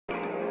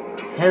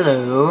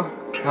Hello.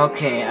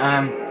 Okay,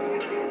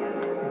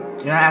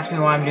 do not ask me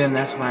why I'm doing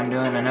this when I'm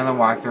doing another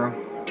walkthrough.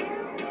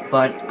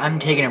 But I'm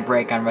taking a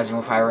break on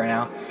Resident Evil 5 right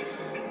now.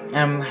 And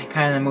I'm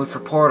kind of in the mood for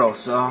Portal,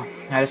 so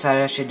I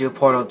decided I should do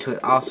Portal 2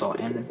 also.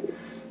 And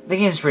the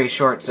game's pretty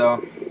short,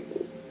 so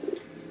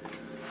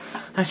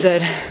I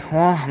said,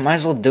 well, might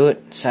as well do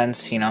it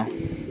since, because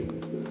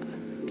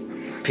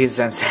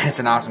since it's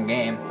an awesome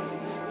game.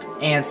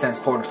 And since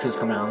Portal 2 is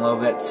coming out in a little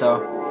bit,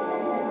 so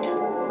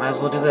might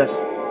as well do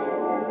this.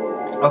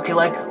 Okay,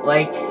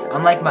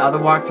 unlike my other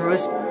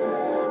walkthroughs,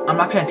 I'm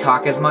not going to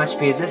talk as much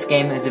because this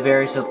game is a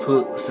very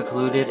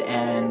secluded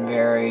and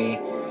very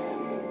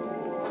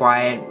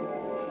quiet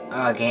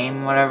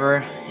game,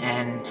 whatever,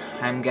 and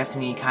I'm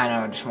guessing you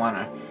kind of just want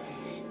to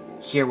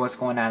hear what's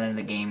going on in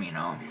the game,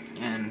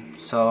 and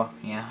so,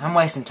 yeah, I'm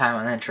wasting time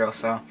on the intro,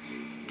 so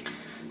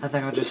I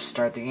think I'll just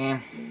start the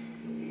game.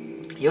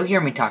 You'll hear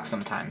me talk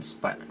sometimes,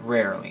 but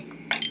rarely.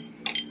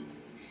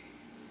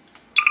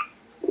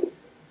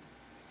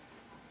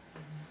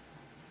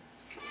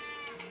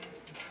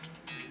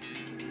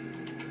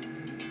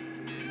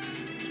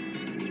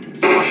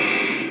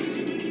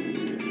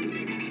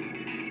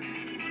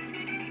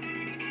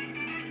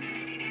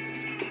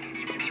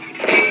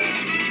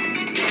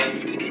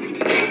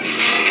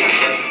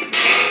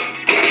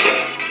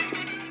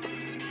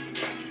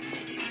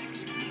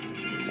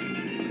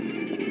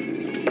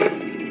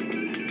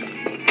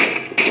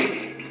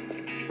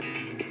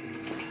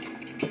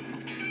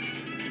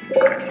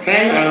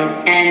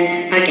 Hello,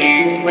 and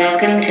again,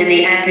 welcome to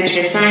the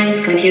Aperture Science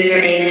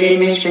Computer-Aided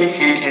Enrichment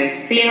Center.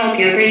 We hope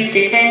your brief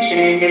detention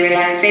in the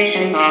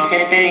relaxation vault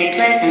has been a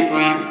pleasant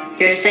one.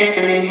 Your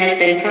specimen has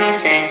been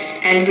processed,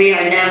 and we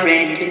are now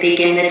ready to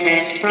begin the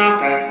test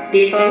proper.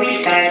 Before we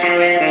start,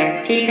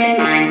 however, keep in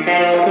mind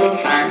that although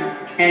fun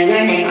and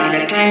learning are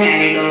the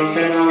primary goals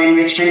of all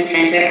Enrichment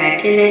Center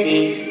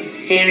activities,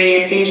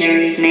 serious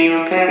injuries may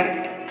occur.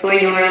 For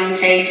your own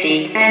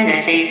safety and the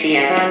safety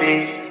of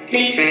others,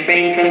 please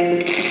refrain from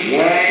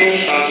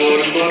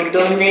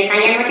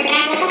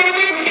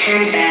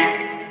turn back.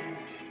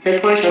 The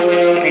portal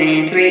will open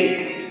in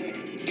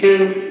 3,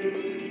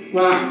 2,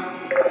 1.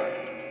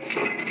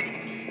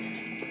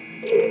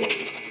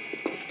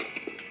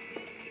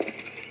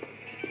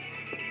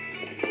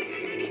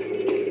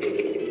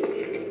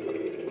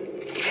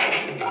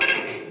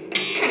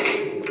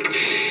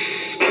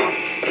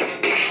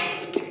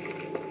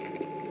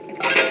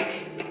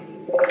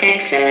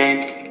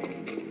 Excellent.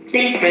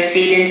 Please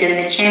proceed into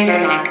the chamber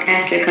lock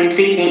after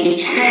completing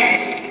each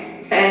test.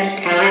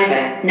 First,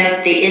 however,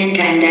 note the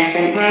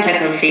incandescent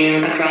particle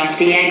field across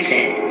the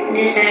exit.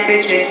 This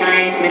Aperture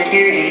Science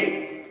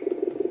material.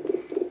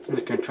 I'm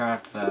just gonna try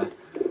off the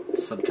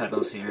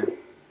subtitles here.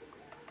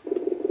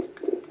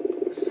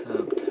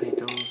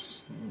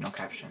 Subtitles, no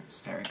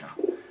captions. There we go.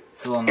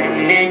 It's a little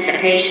annoying.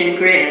 Emancipation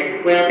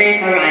grid will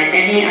vaporize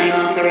any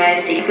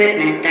unauthorized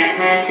equipment that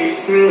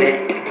passes through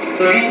it.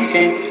 For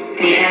instance,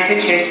 the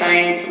Aperture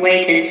Science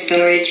weighted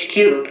storage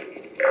cube.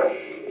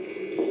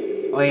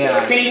 Oh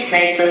yeah. Please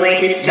place the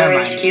weighted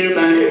storage cube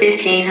on the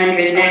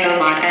 1500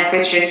 megawatt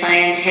Aperture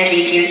Science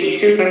heavy-duty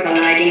super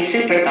colliding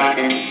super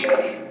button.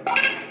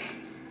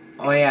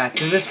 Oh yeah,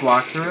 through this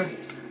walkthrough,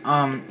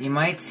 you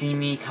might see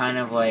me kind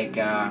of like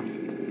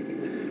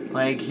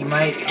you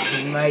might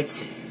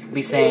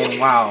be saying,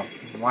 wow,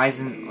 why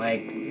isn't,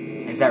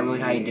 is that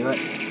really how you do it?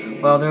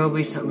 Well,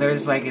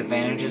 there's like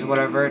advantages,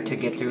 whatever, to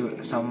get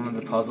through some of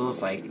the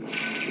puzzles, like,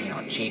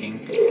 cheating.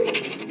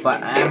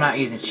 But I'm not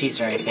using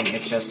cheats or anything,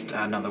 it's just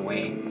another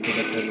way to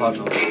get through the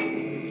puzzle.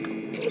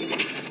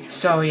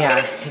 So yeah,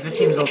 if it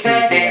seems a little too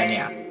easy, then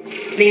yeah.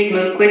 Please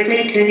move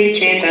quickly to the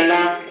chamber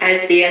lock,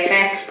 as the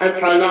effects of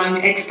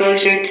prolonged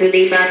exposure to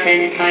the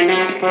button are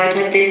not part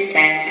of this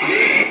test.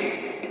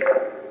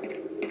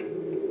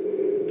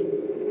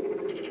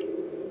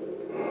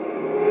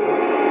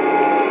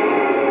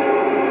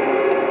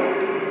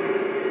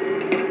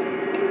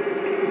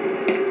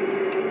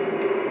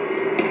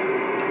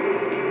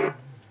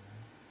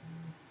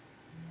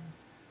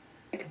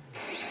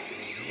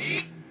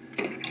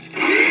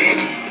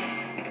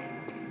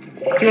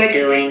 You're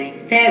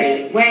doing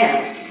very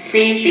well.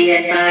 Please be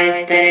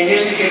advised that a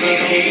noticeable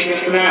state of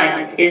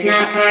blood is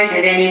not part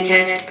of any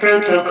test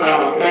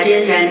protocol, but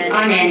is an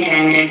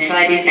unintended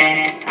side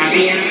effect of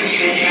the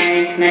Aperture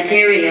Science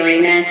material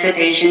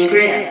emancipation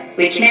grid,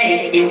 which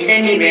may, in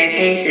semi-rare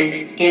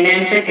cases,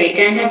 emancipate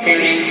dental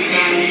fillings,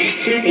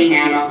 gums, tooth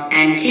enamel,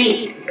 and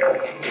teeth.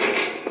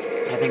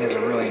 I think it's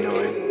really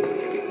annoying.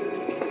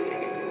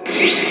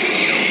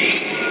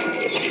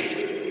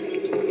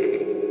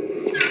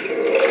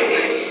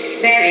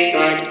 Very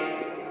good.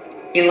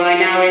 You are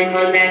now in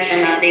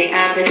possession of the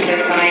Aperture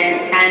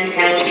Science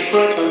handheld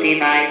portal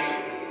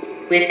device.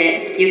 With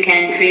it, you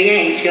can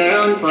create your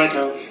own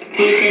portals.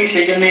 These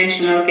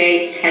intradimensional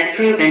gates have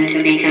proven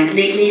to be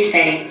completely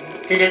safe.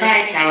 The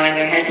device,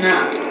 however, has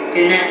not.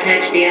 Do not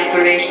touch the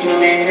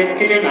operational end of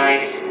the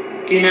device.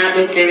 Do not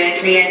look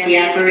directly at the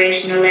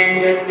operational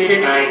end of the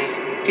device.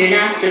 Do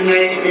not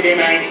submerge the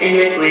device in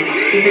liquid,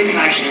 even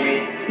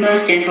partially.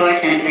 Most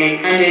importantly,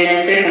 under no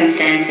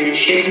circumstances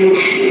should you...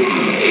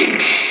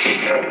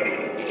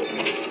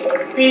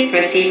 Please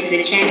proceed to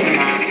the chamber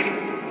lock.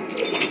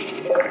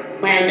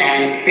 Well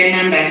done.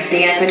 Remember,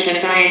 the Aperture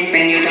Science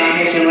Bring Your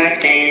Daughter to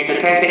Work Day is the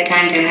perfect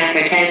time to have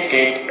her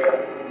tested.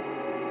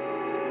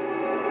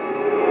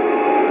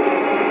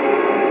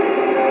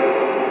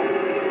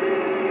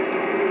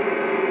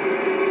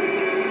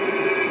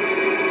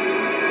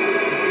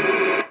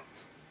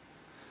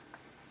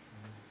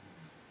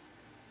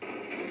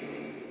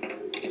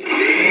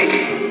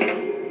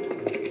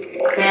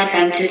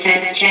 Welcome to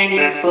Test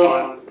Chamber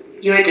 4.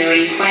 You're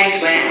doing quite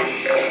well.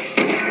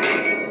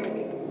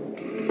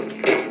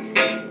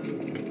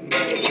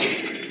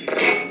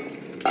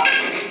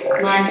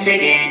 Once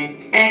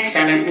again,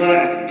 excellent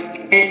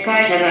work. As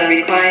part of a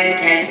required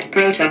test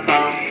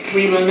protocol,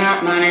 we will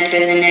not monitor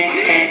the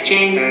next test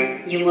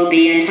chamber. You will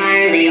be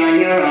entirely on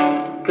your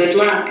own. Good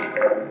luck.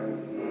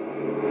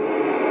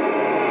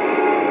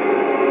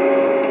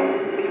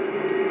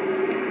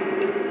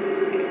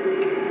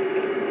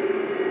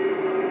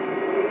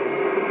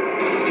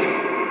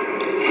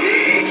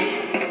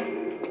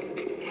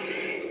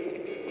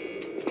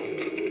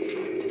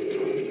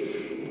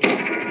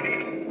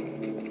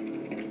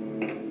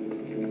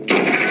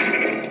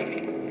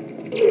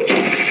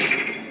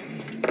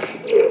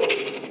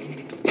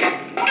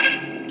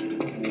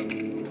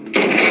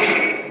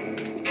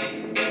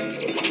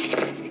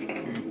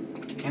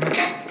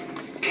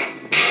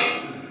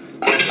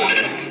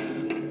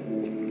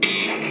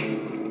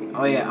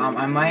 Oh yeah,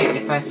 I might,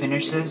 if I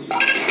finish this,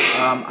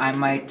 I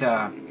might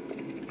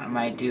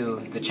do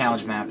the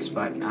challenge maps,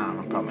 but I don't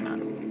know, probably not.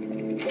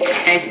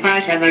 As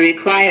part of a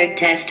required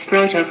test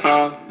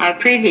protocol, our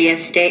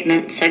previous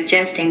statement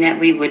suggesting that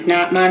we would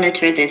not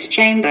monitor this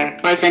chamber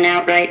was an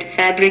outright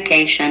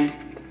fabrication.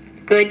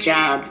 Good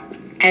job.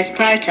 As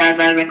part of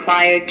a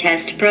required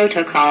test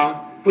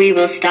protocol, we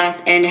will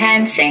stop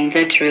enhancing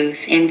the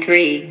truth in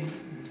 3,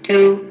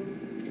 2,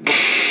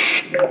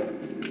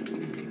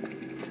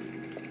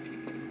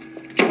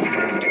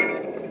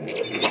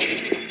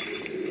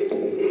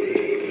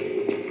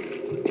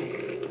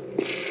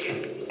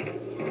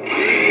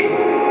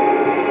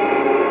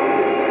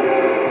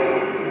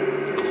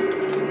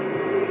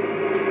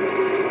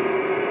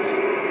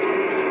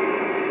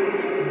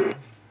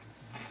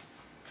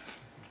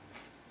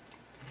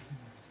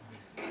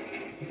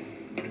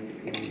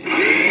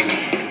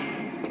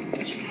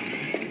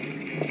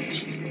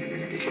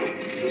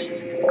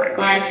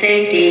 While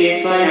safety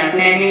is one of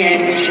many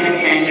Enrichment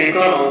Center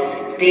goals,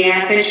 the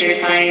Aperture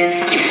Science...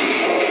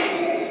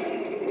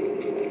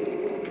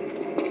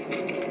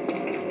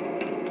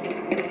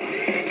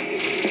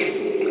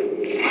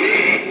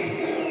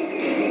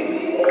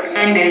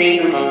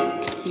 Unbelievable.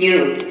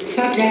 You.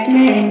 Subject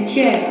name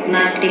here.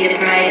 Must be the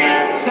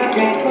pride of...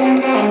 Subject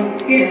point on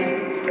here.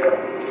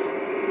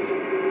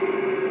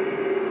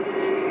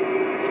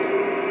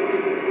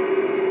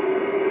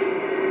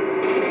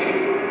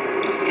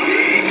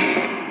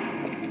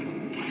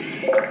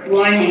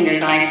 Warning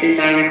devices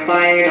are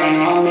required on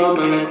all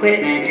mobile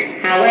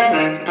equipment.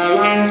 However,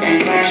 alarms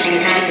and flashing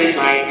hazard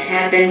lights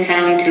have been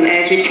found to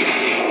agitate.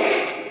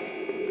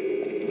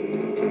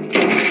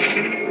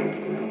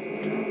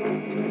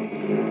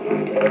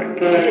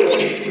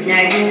 Good.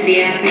 Now use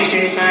the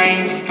Aperture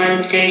Science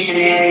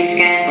unstationary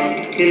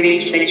scaffold to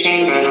reach the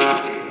chamber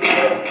lock.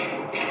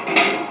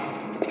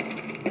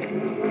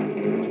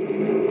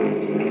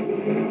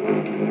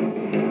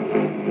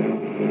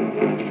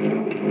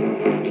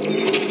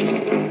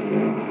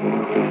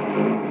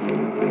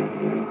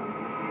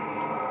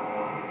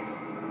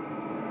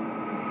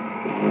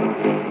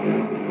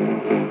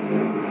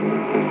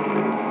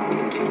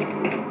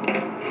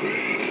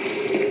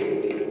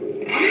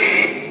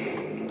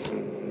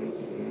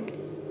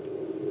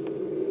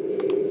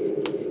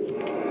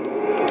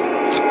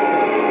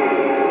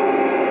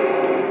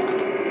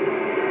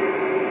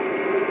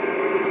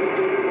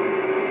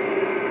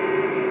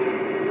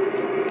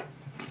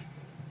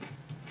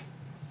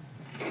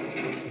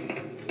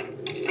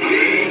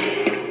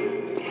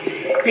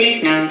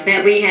 Please note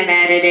that we have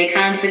added a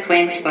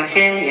consequence for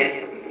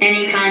failure.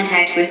 Any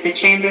contact with the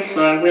chamber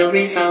floor will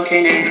result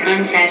in an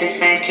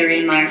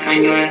unsatisfactory mark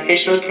on your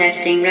official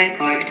testing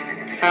record,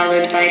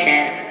 followed by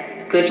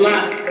death. Good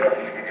luck.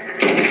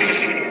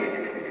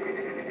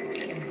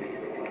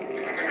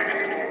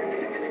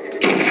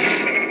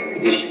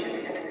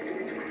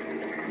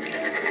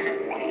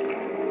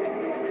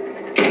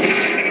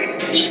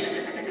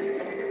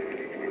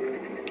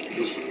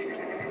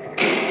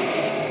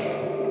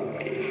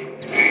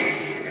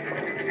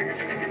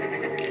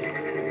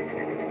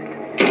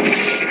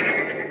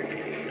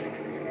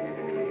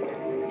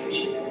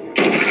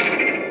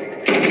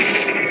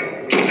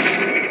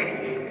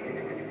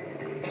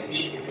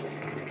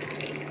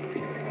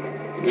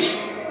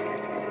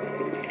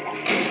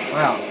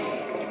 Well,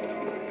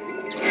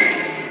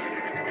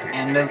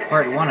 end of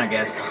part 1, I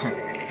guess.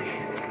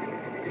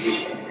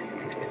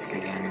 It's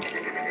the end.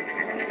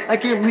 I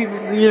can't believe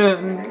it's the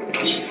end.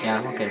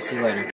 Yeah, okay, see you later.